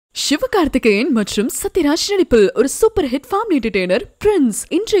சிவகார்த்திகேயன் மற்றும் சத்யராஜ் நடிப்பில் ஒரு super hit family entertainer Prince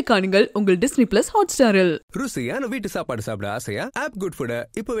இன்றைய காணுங்கள் உங்கள் டிஸ்னி பிளஸ் ஹாட்ஸ்டாரில். ருசியான வீட்டு சாப்பாடு சாப்பிட ஆசையா? ஆப் குட் ஃபுட்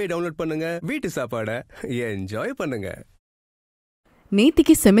இப்பவே டவுன்லோட் பண்ணுங்க. வீட்டு சாப்பாடை என்ஜாய் பண்ணுங்க.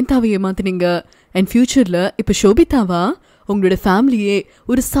 நேத்திக்கு சமந்தாவை ஏமாத்தினீங்க அண்ட் ஃபியூச்சர்ல இப்ப சோபிதாவா? உங்களோட ஃபேமிலியே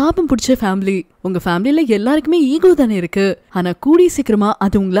ஒரு சாபம் பிடிச்ச ஃபேமிலி. உங்க ஃபேமிலியில எல்லாருக்குமே ஈகோ தானே இருக்கு. ஆனா கூடிய சீக்கிரமா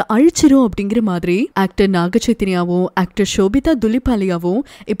அது உங்களை அழிச்சிரும் அப்படிங்கிற மாதிரி ஆக்டர் நாக சைத்தன்யாவும் ஆக்டர் சோபிதா துலிபாலியாவும்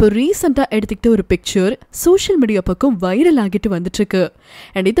இப்போ ரீசெண்டா எடுத்துக்கிட்ட ஒரு பிக்சர் சோஷியல் மீடியா பக்கம் வைரல் ஆகிட்டு வந்துட்டு இருக்கு.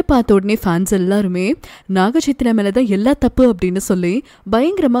 அண்ட் இதை பார்த்த உடனே ஃபேன்ஸ் எல்லாருமே நாக சைத்தன்யா மேலதான் எல்லா தப்பு அப்படின்னு சொல்லி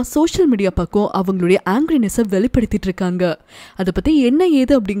பயங்கரமா சோஷியல் மீடியா பக்கம் அவங்களுடைய ஆங்கிரினஸை வெளிப்படுத்திட்டு இருக்காங்க. அதை பத்தி என்ன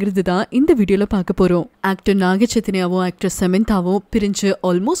ஏது அப்படிங்கிறது தான் இந்த வீடியோல பார்க்க போறோம். ஆக்டர் நாக சைத்தன்யாவும் ஆக்டர் சமந்தாவும் பிரிஞ்சு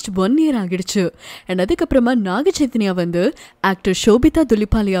ஆல்மோஸ்ட் 1 year ஆகிடுச்சு. அண்ட் அதுக்கப்புறமா நாக சைத்தன்யா வந்து ஆக்டர் சோபிதா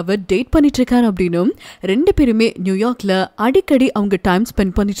துலிபாலியாவை டேட் பண்ணிட்டு இருக்காரு அப்படின்னும் 2 பேருமே நியூயார்க்ல அடிக்கடி அவங்க டைம்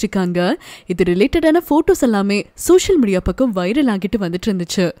ஸ்பெண்ட் பண்ணிட்டு இருக்காங்க. இது ரிலேட்டடான போட்டோஸ் எல்லாமே சோஷியல் மீடியா பக்கம் வைரல் ஆகிட்டு வந்துட்டு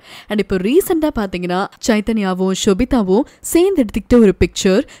இருந்துச்சு. அண்ட் இப்போ ரீசெண்டா பாத்தீங்கன்னா சைத்தன்யாவும் சோபிதாவும் சேர்ந்து எடுத்துக்கிட்ட ஒரு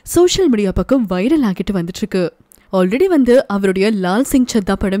பிக்சர் சோஷியல் மீடியா பக்கம் வைரல் ஆகிட்டு வந்துட்டு இருக்கு. ஆல்ரெடி வந்து அவருடைய லால் சிங்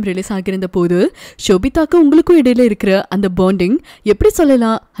சத்தா படம் ரிலீஸ் ஆகியிருந்த போது சோபிதாக்கு உங்களுக்கும் இடையில இருக்கிற அந்த பாண்டிங் எப்படி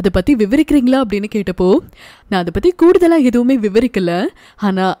சொல்லலாம், அதை பத்தி விவரிக்கிறீங்களா அப்படின்னு கேட்டப்போ நான் அதை பத்தி கூடுதலா எதுவுமே விவரிக்கல,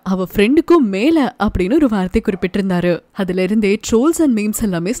 ஆனா அவ ஃப்ரெண்டுக்கும் மேல அப்படின்னு ஒரு வார்த்தை குறிப்பிட்டிருந்தாரு. அதுல இருந்தே ட்ரோல்ஸ் அண்ட் மீம்ஸ்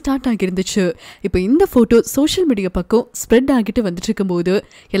எல்லாமே ஸ்டார்ட் ஆகிருந்துச்சு. இப்போ இந்த போட்டோ சோஷியல் மீடியா பக்கம் ஸ்ப்ரெட் ஆகிட்டு வந்துட்டு இருக்கும் போது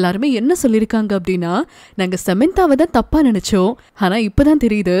எல்லாருமே என்ன சொல்லியிருக்காங்க அப்படின்னா, நாங்க சமந்தாவை தான் தப்பா நினைச்சோம், ஆனா இப்பதான்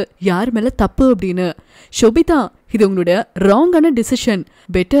தெரியுது யார் மேல தப்பு அப்படின்னு. சோபிதா, இது உங்களோட ராங்கான டிசிஷன்.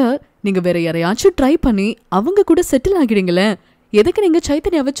 பெட்டர் நீங்க வேற யாரையாச்சும் ட்ரை பண்ணி அவங்க கூட செட்டில் ஆகிடுங்களே. எதுக்கு நீங்க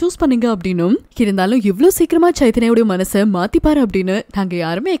சைத்தன்யாவை சூஸ் பண்ணீங்க அப்படின்னும், இருந்தாலும் இவ்வளவு சீக்கிரமா சைத்தன்யாவுடைய மனசை மாத்திப்பாரு அப்படின்னு நாங்க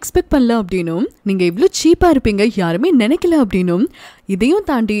யாருமே எக்ஸ்பெக்ட் பண்ணல அப்படின்னும், நீங்க இவ்வளவு சீப்பா இருப்பீங்க யாருமே நினைக்கல அப்படின்னும், இதையும்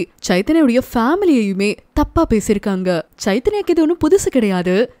தாண்டி சைத்தன்யாவுடைய ஃபேமிலியையுமே தப்பா பேசியிருக்காங்க. சைத்தன்யாக்கு இது ஒன்றும் புதுசு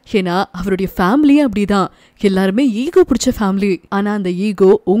கிடையாது, ஏன்னா அவருடைய ஃபேமிலியே அப்படிதான், எல்லாருமே ஈகோ பிடிச்ச ஃபேமிலி. ஆனா அந்த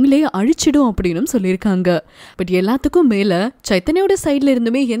ஈகோ உங்களே அழிச்சிடும் அப்படின்னு சொல்லியிருக்காங்க. பட் எல்லாத்துக்கும் மேல சைத்தன்யாவோட சைட்ல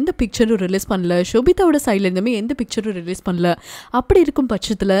இருந்துமே எந்த பிக்சரும் ரிலீஸ் பண்ணல, சோபிதாவோட சைட்ல இருந்துமே எந்த பிக்சரும் ரிலீஸ் பண்ணல. அப்படி இருக்கும்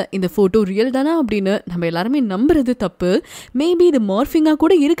பட்சத்துல இந்த போட்டோ ரியல் தானா அப்படின்னு நம்ம எல்லாருமே நம்புறது தப்பு. மேபி இது மார்பிங்கா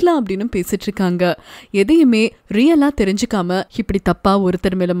கூட இருக்கலாம் அப்படின்னு பேசிட்டு இருக்காங்க. எதையுமே ரியலா தெரிஞ்சுக்காம இப்படி தப்பா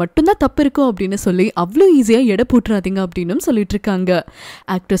ஒருத்தர் மேல மட்டும்தான் தப்பு இருக்கும் அப்படின்னு சொல்லி அவ்வளோ ஈஸியா எடை போட்டுறாதீங்க அப்படின்னு சொல்லிட்டு இருக்காங்க.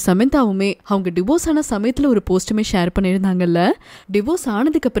 ஆக்டர் சமந்தாவுமே அவங்க டிவோர்ஸ் ஆன சமயத்துல ஒரு போஸ்டுமே ஷேர் பண்ணியிருந்தாங்கல்ல. டிவோர்ஸ்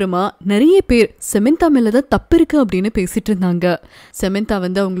ஆனதுக்கு அப்புறமா நிறைய பேர் சமந்தா மேலதான் தப்பு இருக்கு அப்படின்னு பேசிட்டு இருந்தாங்க. சமந்தா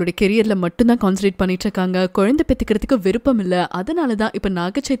வந்து அவங்களுடைய கெரியர்ல மட்டும்தான் கான்சன்ட்ரேட் பண்ணிட்டு இருக்காங்க, குழந்தை பெத்துக்கிறதுக்கு விருப்பம் இல்ல, அதனாலதான் இப்ப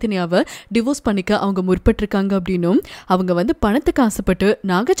நாக சைத்தன்யாவை டிவோர்ஸ் பண்ணிக்க அவங்க முற்பட்டு இருக்காங்க அப்படின்னும், அவங்க வந்து பணத்துக்கு ஆசைப்பட்டு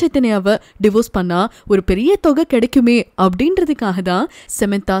நாக சைத்தன்யாவை டிவோர்ஸ் பண்ணா ஒரு பெரிய தொகை கிடைக்குமே அப்படின்றதுக்காக தான்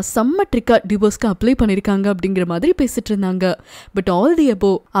சமந்தா செம்ம ட்ரிக்கா டிவோர்ஸ்க்கு அப்ளை பண்ணிருக்காங்க அப்படிங்கிற மாதிரி பேசிட்டு இருந்தாங்க. பட் ஆல் தி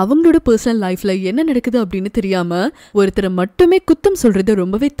அபோ அவங்களோட பர்சனல் லைஃப்ல என்ன நடக்குது அப்படின்னு தெரியாம ஒருத்தரை மட்டுமே குத்தம் சொல்றது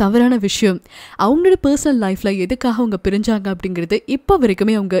ரொம்பவே தவறான விஷயம். அவங்களோட பர்சனல் லைஃப்ல எதுக்காக அவங்க பிரிஞ்சாங்க அப்படிங்கிறது இப்ப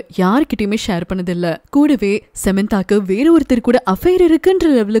வரைக்குமே அவங்க யாருக்கிட்டையுமே ஷேர் பண்ணதில்ல. கூடவே சமந்தாக்கு வேற ஒருத்தர் கூட அஃபேர் இருக்குன்ற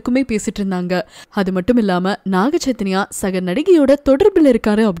லெவலுக்குமே பேசிட்டு இருந்தாங்க. அது மட்டும் இல்லாம நாக சைத்தன்யா சக நடிகையோட தொடர்பில்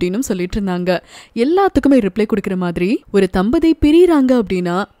இருக்காரு அப்படின்னு சொல்லிட்டு இருந்தாங்க. எல்லாத்துக்குமே ரிப்ளை கொடுக்கிற மாதிரி ஒரு தம்பதி பிரியறாங்க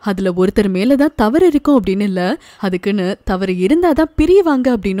அப்படின்னா அதுல ஒருத்தர் மேலதான் தவறு இருக்கும் அப்படின்னு இல்ல, அதுக்குன்னு தவறு இருந்தாதான் பிரியவாங்க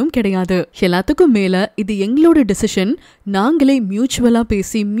அப்படின்னும் கிடையாது. எல்லாத்துக்கும் மேல இது எங்களோட டிசிஷன், நாங்களே மியூச்சுவலா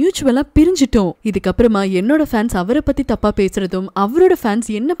பேசி மியூச்சுவலா பிரிஞ்சிட்டோம். இதுக்கப்புறமா என்னோட ஃபேன்ஸ் அவரை பத்தி தப்பா பேசுறதும் அவரோட ஃபேன்ஸ்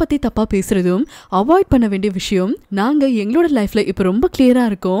என்ன பத்தி தப்பா பேசுறதும் அவாய்ட் பண்ண வேண்டிய விஷயம். நாங்க எங்களோட லைஃப்ல இப்ப ரொம்ப கிளியரா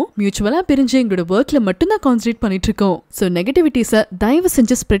இருக்கோம், மியூச்சுவலா பிரிஞ்சு எங்களோட ஒர்க்ல மட்டும்தான் கான்சன்ட்ரேட் பண்ணிட்டு இருக்கோம். சோ நெகட்டிவிட்டிஸை தயவு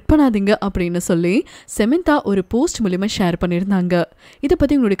செஞ்சு ஸ்ப்ரெட் பண்ணாதீங்க அப்படின்னு சொல்லி சமந்தா ஒரு போஸ்ட் மூலமா ஷேர் பண்ணிருந்தாங்க. இதை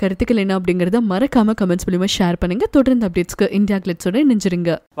பத்தி உங்களுடைய கருத்துக்கள் என்ன அப்படிங்கறத மறக்காம கமெண்ட்ஸ் மூலமா ஷேர் பண்ணுங்க. தொடர்ந்து அப்டேட்ஸ்க்கு இந்தியா கிளிட்ஸோட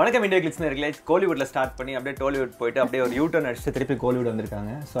இணைஞ்சிருங்க. வணக்கம் இந்தியா கிளிட்ஸ் நேயர்களே. கோலிவுட்ல ஸ்டார்ட் பண்ணி அப்படியே டோலிவுட் போயிட்டு அப்படியே ஒரு யூ-டர்ன் அடிச்சு திருப்பி கோலிவுட்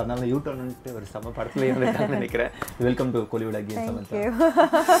வந்திருக்காங்க. ஸோ அதனால யூ-டர்ன் ஒரு சம படத்துல இருந்திருக்காங்கன்னு நினைக்கிறேன். Welcome to Kollywood again Samantha.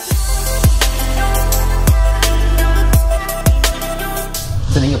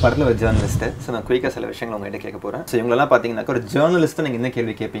 So நீங்கள் படத்தில் ஒரு ஜேர்னலிஸ்ட்டு. ஸோ நான் குயிக்காக சில விஷயங்கள் உங்கள்கிட்ட கேட்க போகிறேன். ஸோ இவங்களெல்லாம் பார்த்தீங்கன்னாக்கா ஒரு ஜேர்னலிஸ்ட்டு நீங்கள் என்ன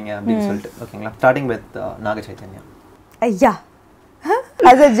கேள்வி கேட்பீங்க அப்படின்னு சொல்லிட்டு, ஓகேங்களா? Starting with Naga Chaitanya. Yeah.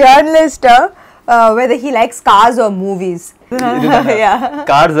 As a journalist, whether he likes cars or movies. Yeah.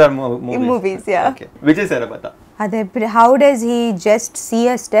 Cars or movies? Movies, yeah. Okay. Vijay sir pata. How does he just see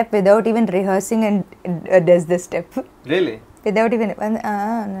a step without even rehearsing and does the step? Really? Without even...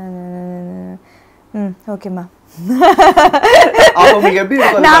 okay, ma.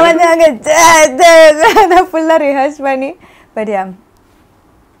 நான் வந்து அங்கே ஃபுல்லாக rehearse பண்ணி, but yeah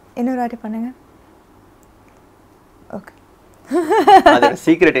இன்னொரு வாட்டி பண்ணுங்க. Okay அதோட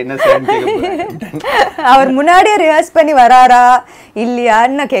secret என்ன சார்? அவர் முன்னாடியே ரிஹர்ஸ் பண்ணி வராரா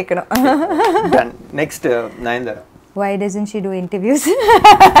இல்லையான்னு நான் கேட்கணும். Next Nayanthara. Why doesn't she do interviews?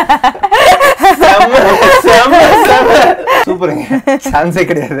 சூப்பருங்க, சான்ஸே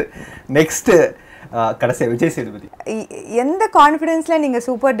கிடையாது. நெக்ஸ்ட் கடைசி விஜய் சேதுபதி. எந்த கான்ஃபிடன்ஸ்ல நீங்க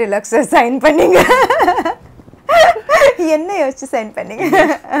சூப்பர் டிலக்ஸ் சைன் பண்ணீங்க? என்ன யோசிச்சு சைன் பண்ணீங்க?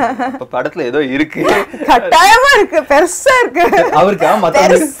 இப்ப படத்துல ஏதோ இருக்கு, கட்டாயமா இருக்கு, பெருசா இருக்கு. அவருக்கு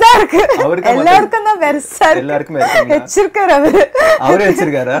பெருசா இருக்கு, எல்லாருக்கும் தான் பெருசா இருக்கு. எல்லாருக்குமே வச்சிருக்காரு அவரே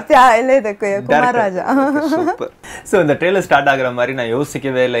வச்சிருக்காரா? இல்ல இது குமார் ராஜா. சூப்பர். சோ இந்த ட்ரெய்லர் ஸ்டார்ட் ஆகுற மாதிரி நான்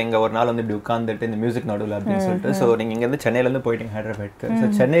யோசிக்கவே இல்லை. இங்க ஒரு நாள் வந்து இப்படி உட்கார்ந்துட்டு இந்த மியூசிக் நடுவில் அப்படின்னு சொல்லிட்டு. சோ நீங்க இங்க இருந்து சென்னையில இருந்து போயிட்டீங்க ஹைதராபாத்க்கு. சோ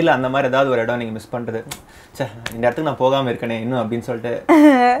சென்னையில அந்த மாதிரி ஏதாவது ஒரு இடம் நீங்க மிஸ் பண்றது, இந்த இடத்துக்கு நான் போகாம இருக்கனே இன்னும் அப்படின்னு சொல்லிட்டு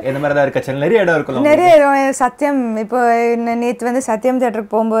எந்த மாதிரி தான் இருக்கா? சென்னை நிறைய இடம் இருக்கும். நிறைய இடம். சத்தியம் இப்போ நேற்று வந்து சத்தியம்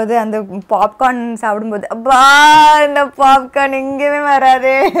தியேட்டருக்கு போகும்போது அந்த பாப்கார்ன் சாப்பிடும்போது அப்பா இந்த பாப்கார்ன் எங்கேயுமே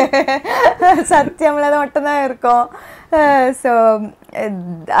வராது, சத்தியம்ல தான் மட்டும்தான் இருக்கும். ஸோ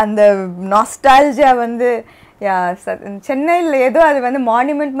அந்த நாஸ்டால்ஜியா வந்து சென்னையில் ஏதோ அது வந்து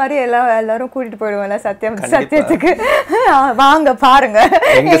மானுமெண்ட் மாதிரி எல்லாரும் கூட்டிட்டு போயிடுவோம்ல சத்தியத்துக்கு. வாங்க பாருங்க,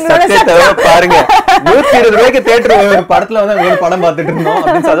 பாருங்க 120 ரூபாய்க்கு தியேட்டர் படத்துல வந்து ஒரு படம் பார்த்துட்டு இருந்தோம்.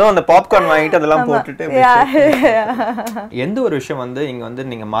 அதுவும் அந்த பாப்கார்ன் வாங்கிட்டு அதெல்லாம் போட்டுட்டு. எந்த ஒரு விஷயம் வந்து இங்க வந்து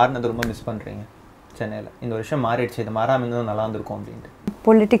நீங்க மாறினது ரொம்ப மிஸ் பண்றீங்க சென்னையில? இந்த ஒரு விஷயம் மாறிடுச்சு, இது மாறாம இருந்தா நல்லா இருந்திருக்கும் அப்படின்ட்டு.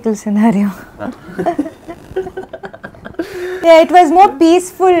 Political scenario. Yeah, it was more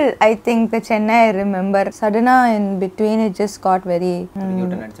peaceful, I think, the Chennai, I remember. Suddenly in between it just got very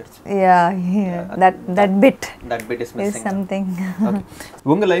that bit is missing. Is something. Okay.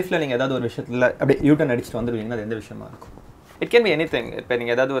 உங்க லைஃப்ல நீங்க ஏதாவது ஒரு விஷயத்துல அப்படியே யூட்டர்ன் அடிச்சிட்டு வந்துருவீங்கன்னா அது எந்த விஷயமா இருக்கும்? It can be anything. இப்போ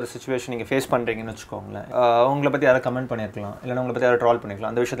நீங்கள் ஏதாவது ஒரு சிச்சுவேஷன் நீங்கள் ஃபேஸ் பண்ணுறீங்கன்னு வச்சுக்கோங்களேன், உங்களை பற்றி யாராவது கமெண்ட் பண்ணியிருக்கலாம், இல்லைன்னா உங்களை பற்றி யாராவது ட்ரால்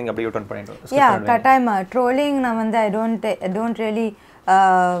பண்ணிருக்கலாம், அந்த விஷயத்தை அப்படியே யூட்டர்ன் பண்ணிட்டு. கட்டாயமா ட்ரோலிங் நான் வந்து I don't really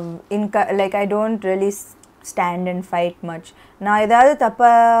like I don't really stand and fight much. நான் ஏதாவது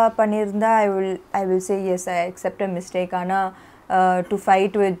தப்பா பண்ணியிருந்தா I will say yes, I accept a mistake. ஆனால் to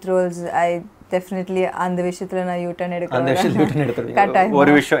fight with trolls I definitely அந்த விஷயத்துல நான் யூட்டர்ன் எடுக்கிறேன்.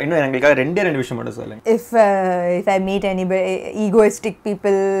 ஒரு விஷயம் இன்னும் எங்களுக்காக ரெண்டு விஷயம் மட்டும் சொல்லுங்க. If I meet anybody egoistic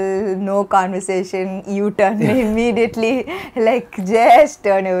people, no conversation, U-turn immediately, like just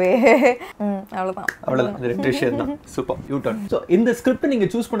turn away. அவ்வளவுதான் இந்த ரெண்டு விஷயம் தான். சூப்பர். யூட்டர்ன். ஸோ இந்த ஸ்கிரிப்ட் நீங்க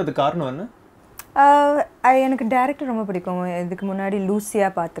சூஸ் பண்ணதுக்கு காரணம் என்ன? எனக்கு டேரக்டர் ரொம்ப பிடிக்கும். இதுக்கு முன்னாடி லூசியா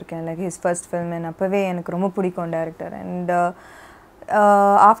பார்த்துருக்கேன், லைக் ஹிஸ் ஃபர்ஸ்ட் ஃபில்ம். அப்போவே எனக்கு ரொம்ப பிடிக்கும் director. And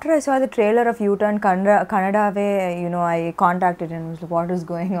after I saw the trailer of U-turn கனடாவே I contacted him, what is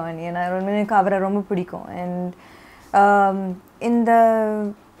going on, ஏன்னா எனக்கு அவரை ரொம்ப பிடிக்கும். அண்ட்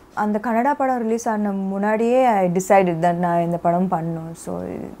அந்த கன்னடா படம் ரிலீஸ் ஆன முன்னாடியே I decided that நான் இந்த படம் பண்ணணும். So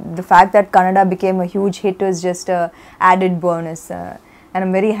the fact that Kannada became a huge hit was just a added bonus. And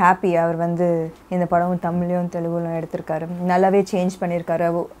I'm very happy அவர் வந்து இந்த படம் தமிழ்லையும் தெலுங்குலையும் எடுத்திருக்காரு, நல்லாவே சேஞ்ச் பண்ணியிருக்காரு.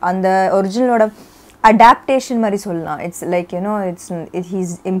 அந்த ஒரிஜினலோட அடாப்டேஷன் மாதிரி சொல்லலாம். It's like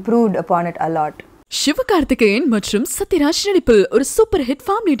he's improved upon it a lot. Sivakarthikeyan மற்றும் சத்யராஜ் நடிப்பில் ஒரு super hit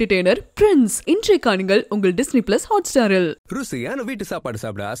family entertainer Prince இன்றைய காணுங்கள் உங்கள் டிஸ்னி பிளஸ் ஹாட்ஸ்டாரில். ருசியான வீட்டு சாப்பாடு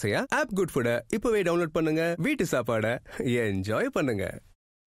சாப்பிட ஆசையா? ஆப் குட் ஃபுட இப்பவே டவுன்லோட் பண்ணுங்க. வீட்டு சாப்பாடை என்ஜாய் பண்ணுங்க.